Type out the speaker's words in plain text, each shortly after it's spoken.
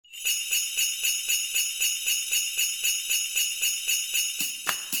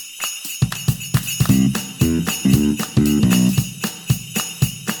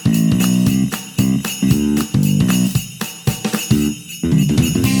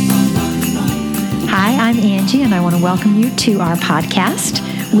I'm Angie, and I want to welcome you to our podcast.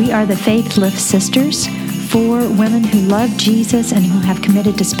 We are the Faith Lift Sisters, 4 women who love Jesus and who have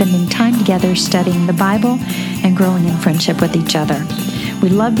committed to spending time together studying the Bible and growing in friendship with each other. We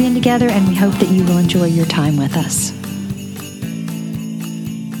love being together, and we hope that you will enjoy your time with us.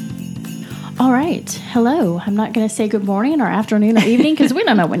 All right. Hello. I'm not going to say good morning or afternoon or evening because we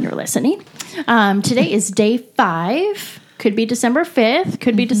don't know when you're listening. Today is day 5. Could be December 5th.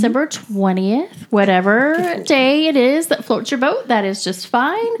 Could be December 20th. Whatever day it is that floats your boat, that is just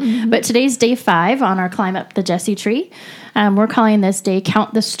fine. But today's day 5 on our Climb Up the Jesse Tree. We're calling this day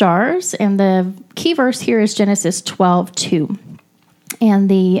Count the Stars. And the key verse here is Genesis 12:2. And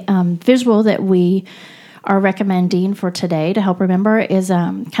the visual that we are recommending for today to help remember is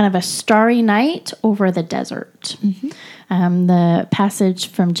kind of a starry night over the desert. The passage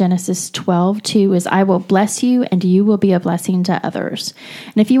from Genesis 12:2 is, I will bless you and you will be a blessing to others.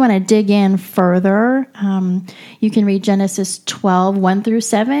 And if you want to dig in further, you can read Genesis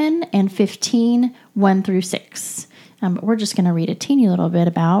 12:1-7 and 15:1-6. But we're just going to read a teeny little bit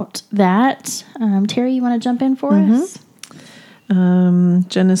about that. Terry, you want to jump in for us?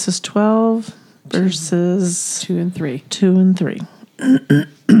 Genesis 12, verses 2 and 3. 2 and 3.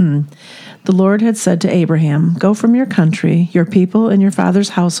 The Lord had said to Abraham, go from your country, your people, and your father's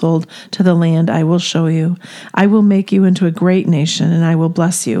household to the land I will show you. I will make you into a great nation, and I will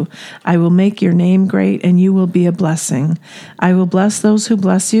bless you. I will make your name great, and you will be a blessing. I will bless those who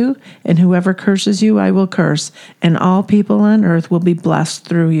bless you, and whoever curses you I will curse, and all people on earth will be blessed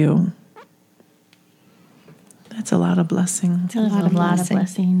through you. That's a lot of blessings. A lot of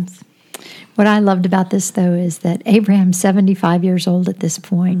blessings. What I loved about this, though, is that Abraham's 75 years old at this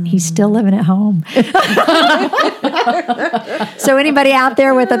point. He's still living at home. So anybody out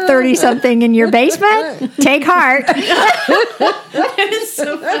there with a 30-something in your basement, take heart. That is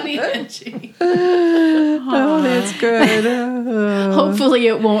so funny, Angie. Oh, that's good. Hopefully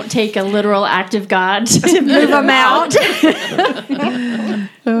it won't take a literal act of God to Move them out.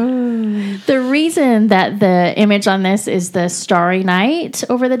 The reason that the image on this is the starry night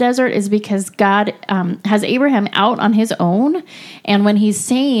over the desert is because God has Abraham out on his own. And when he's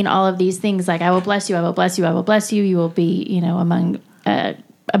saying all of these things like, I will bless you, I will bless you, I will bless you, you will be, among a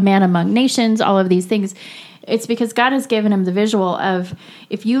man among nations, all of these things, it's because God has given him the visual of,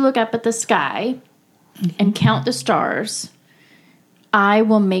 if you look up at the sky and count the stars, I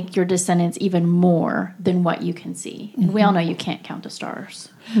will make your descendants even more than what you can see. And we all know you can't count the stars.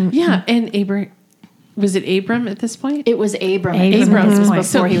 Yeah, and was it Abram at this point? It was Abram. Abram. This was before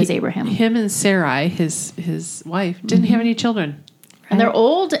So he was Abraham. Him and Sarai, his wife, didn't have any children. And they're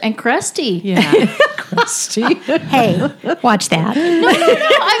old and crusty. Yeah. Crusty. Hey, watch that. No.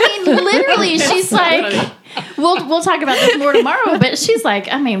 I mean, literally, she's like, we'll talk about this more tomorrow, but she's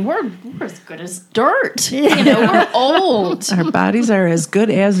like, I mean, we're as good as dirt. We're old. Our bodies are as good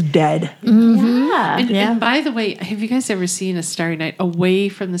as dead. Yeah. And by the way, have you guys ever seen a starry night away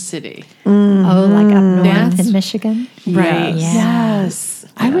from the city? Oh, like up north That's- in Michigan? Right. Yeah. Yes.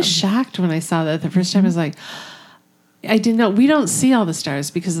 I was shocked when I saw that the first time. I was like, I didn't know. We don't see all the stars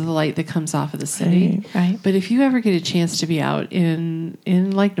because of the light that comes off of the city. Right. But if you ever get a chance to be out in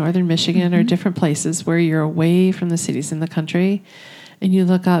like northern Michigan or different places where you're away from the cities in the country and you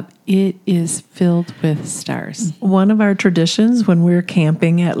look up, it is filled with stars. One of our traditions when we're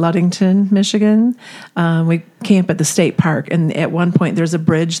camping at Ludington, Michigan, we camp at the state park. And at one point, there's a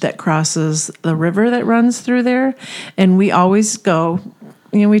bridge that crosses the river that runs through there. And we always go...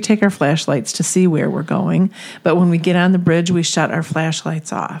 we take our flashlights to see where we're going. But when we get on the bridge, we shut our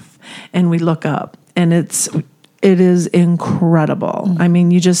flashlights off and we look up. And it is incredible. I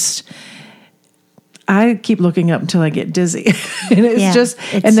mean, I keep looking up until I get dizzy. And it's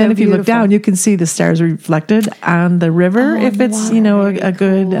and then so if you look beautiful. down, you can see the stars reflected on the river if it's, a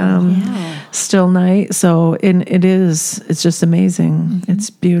good still night. So it's just amazing. It's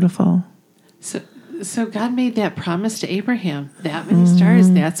beautiful. So God made that promise to Abraham. That many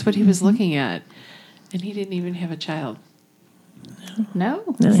stars, that's what he was looking at. And he didn't even have a child.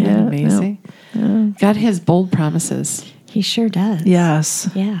 No. Isn't that amazing? God has bold promises. He sure does.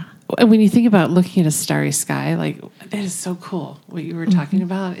 Yes. Yeah. And when you think about looking at a starry sky, like, that is so cool, what you were talking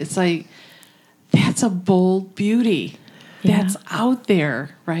about. It's like, that's a bold beauty. Yeah. That's out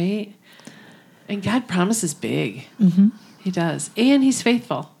there, right? And God promises big. He does. And he's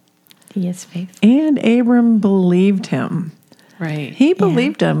faithful. He is faithful. And Abram believed him. Right. He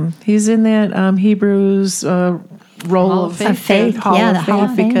believed him. He's in that Hebrews roll Hall of of faith, Faith. Hall Yeah, of the Hall Faith,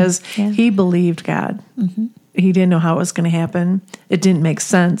 of Fame. because Yeah. he believed God. he didn't know how it was going to happen. It didn't make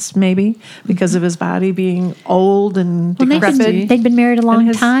sense, maybe, because of his body being old and Well, decrepit. they'd been married a long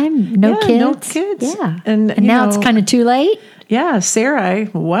his- time. No Yeah, kids. no kids. Yeah. And, you now it's know, kind of too late. Yeah, Sarai,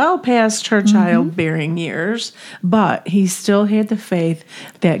 well past her childbearing years, but he still had the faith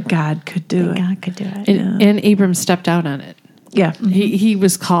that God could do it. God could do it. And Abram stepped out on it. Yeah. He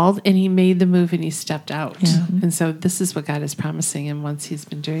was called and he made the move and he stepped out. And so this is what God is promising him once he's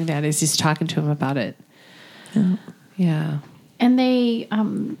been doing that, is he's talking to him about it. Yeah. And they,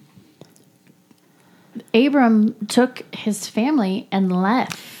 Abram took his family and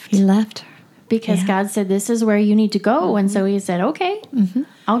left He left. because Yeah. God said, "This is where you need to go." And so he said, "Okay,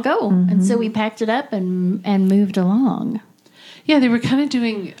 I'll go." And so we packed it up and moved along. Yeah, they were kind of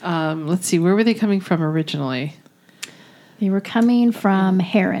doing, let's see, where were they coming from originally? They were coming from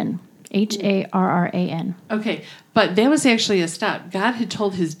Haran, Harran. Okay, but that was actually a stop. God had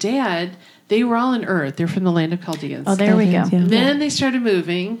told his dad, they were all in Ur. They're from the land of Chaldeans. Oh, there we go. Yeah. Then they started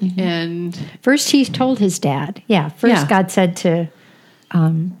moving and First, he told his dad. Yeah. First, Yeah. God said to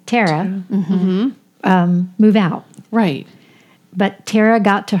Terah, move out. right. But Terah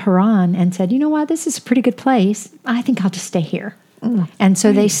got to Haran and said, you know what? This is a pretty good place. I think I'll just stay here. And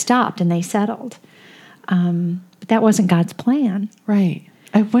so they stopped and they settled. But that wasn't God's plan. Right.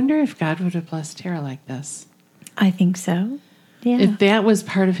 I wonder if God would have blessed Terah like this. I think so. Yeah. If that was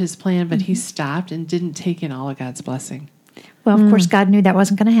part of his plan, but he stopped and didn't take in all of God's blessing. Well, of course, God knew that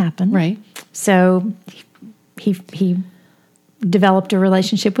wasn't going to happen. Right. So he developed a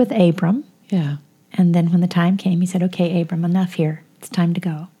relationship with Abram. Yeah. And then when the time came, he said, okay, Abram, enough here. It's time to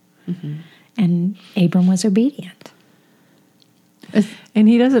go. And Abram was obedient. And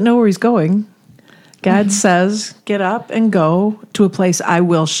he doesn't know where he's going. God says, get up and go to a place I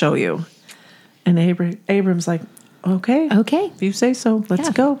will show you. And Abram's like, okay. Okay. If you say so, let's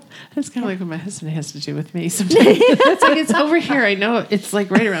go. That's kind of like what my husband has to do with me sometimes. It's like, it's over here. I know it's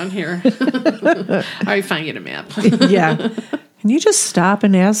like right around here. All right, fine, get a map. Yeah. Can you just stop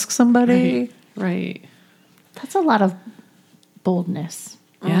and ask somebody? Right. That's a lot of boldness,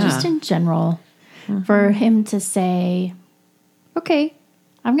 Yeah. just in general, for him to say, "Okay,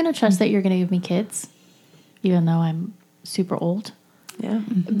 I'm going to trust that you're going to give me kids, even though I'm super old." Yeah.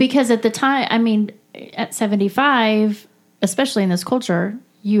 Because at the time, I mean, at 75, especially in this culture,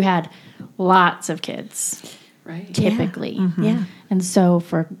 you had lots of kids, Right. typically. Yeah. And so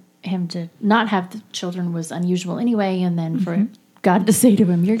for him to not have the children was unusual anyway. And then for God to say to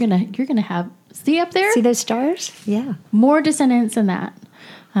him, you're gonna have, see up there? See those stars? Yeah. More descendants than that.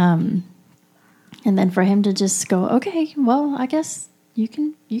 And then for him to just go, okay, well, I guess you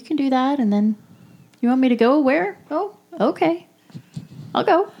can do that. And then you want me to go where? Oh, okay. I'll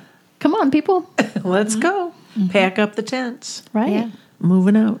go. Come on, people. Let's go. Pack up the tents. Right? Yeah.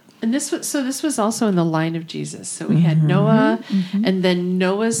 Moving out. And this was also in the line of Jesus. So we had Noah, and then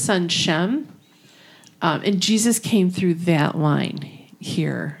Noah's son Shem, and Jesus came through that line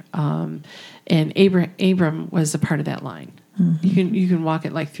here. And Abram was a part of that line. You can walk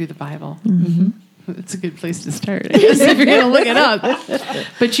it like through the Bible. It's a good place to start, I guess, if you're going to look it up.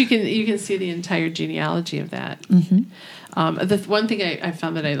 But you can see the entire genealogy of that. The one thing I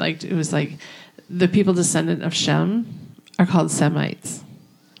found that I liked, it was like the people descendant of Shem are called Semites.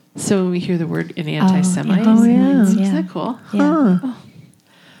 So when we hear the word an anti-Semite, Oh, yeah. isn't that cool? Yeah.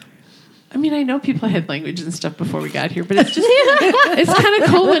 I mean, I know people had language and stuff before we got here, but it's just it's kind of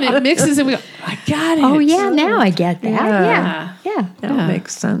cool when it mixes and we go, I got it. Oh, yeah. Now I get that. Yeah. Yeah. That Yeah.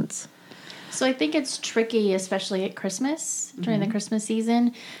 makes sense. So I think it's tricky, especially at Christmas, during the Christmas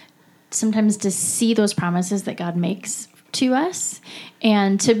season, sometimes to see those promises that God makes to us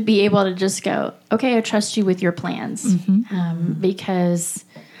and to be able to just go, okay, I trust you with your plans. Because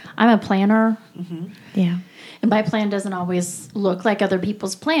I'm a planner. Yeah. And my plan doesn't always look like other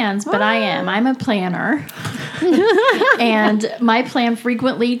people's plans, but I am. I'm a planner. And my plan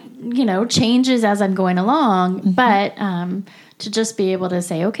frequently, changes as I'm going along. But to just be able to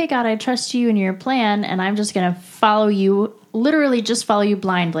say, okay, God, I trust you in your plan, and I'm just going to follow you, literally just follow you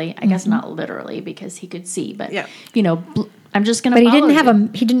blindly. I guess not literally because he could see, but, Yeah. I'm just going to But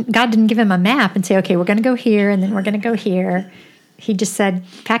follow God didn't give him a map and say, okay, we're going to go here and then we're going to go here. He just said,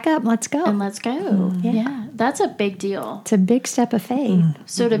 pack up, let's go. and let's go. Yeah. That's a big deal. It's a big step of faith.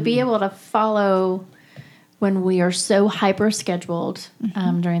 So to be able to follow when we are so hyper scheduled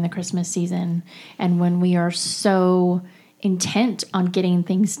during the Christmas season, and when we are so intent on getting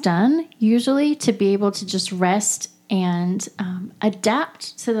things done, usually to be able to just rest and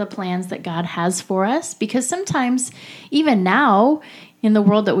adapt to the plans that God has for us. Because sometimes, even now, in the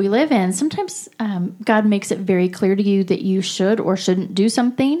world that we live in, sometimes God makes it very clear to you that you should or shouldn't do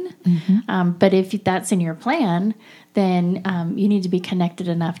something. But if that's in your plan, then you need to be connected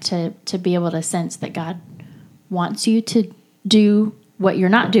enough to be able to sense that God wants you to do what you're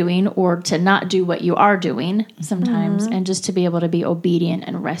not doing or to not do what you are doing sometimes, and just to be able to be obedient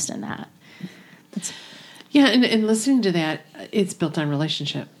and rest in that. And listening to that, it's built on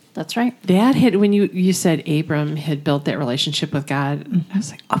relationship. That's right. That hit when you said Abram had built that relationship with God. I was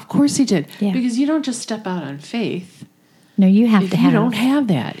like, of course he did. Yeah. Because you don't just step out on faith. No, you have If to you have. don't have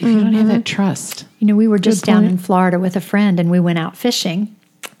that, if you don't have that trust. We were just down in Florida with a friend, and we went out fishing,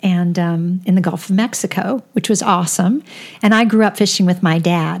 and in the Gulf of Mexico, which was awesome. And I grew up fishing with my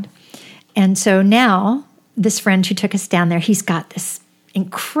dad, and so now this friend who took us down there, he's got this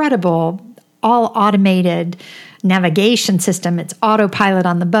incredible, all automated navigation system. It's autopilot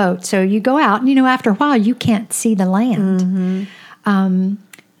on the boat, so you go out, and after a while, you can't see the land.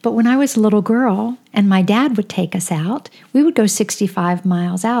 But when I was a little girl and my dad would take us out, we would go 65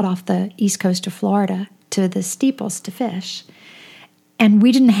 miles out off the east coast of Florida to the steeples to fish. And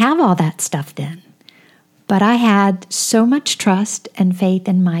we didn't have all that stuff then. But I had so much trust and faith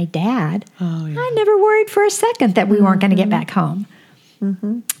in my dad. I never worried for a second that we weren't going to get back home.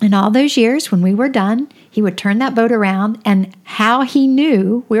 And all those years when we were done, he would turn that boat around, and how he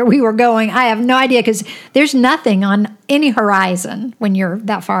knew where we were going, I have no idea, because there's nothing on any horizon when you're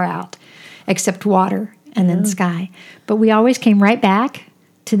that far out except water and then sky. But we always came right back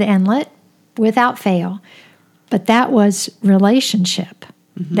to the inlet without fail. But that was relationship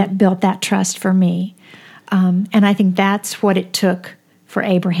that built that trust for me. And I think that's what it took for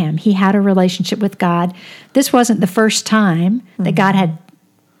Abraham. He had a relationship with God. This wasn't the first time that God had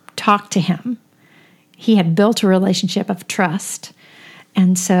talked to him. He had built a relationship of trust.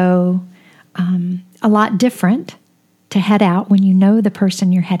 And so a lot different to head out when you know the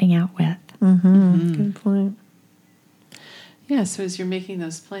person you're heading out with. Good point. Yeah, so as you're making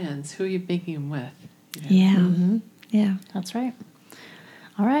those plans, who are you making them with? Yeah. Yeah. That's right.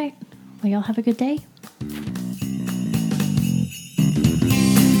 All right. Well, y'all have a good day.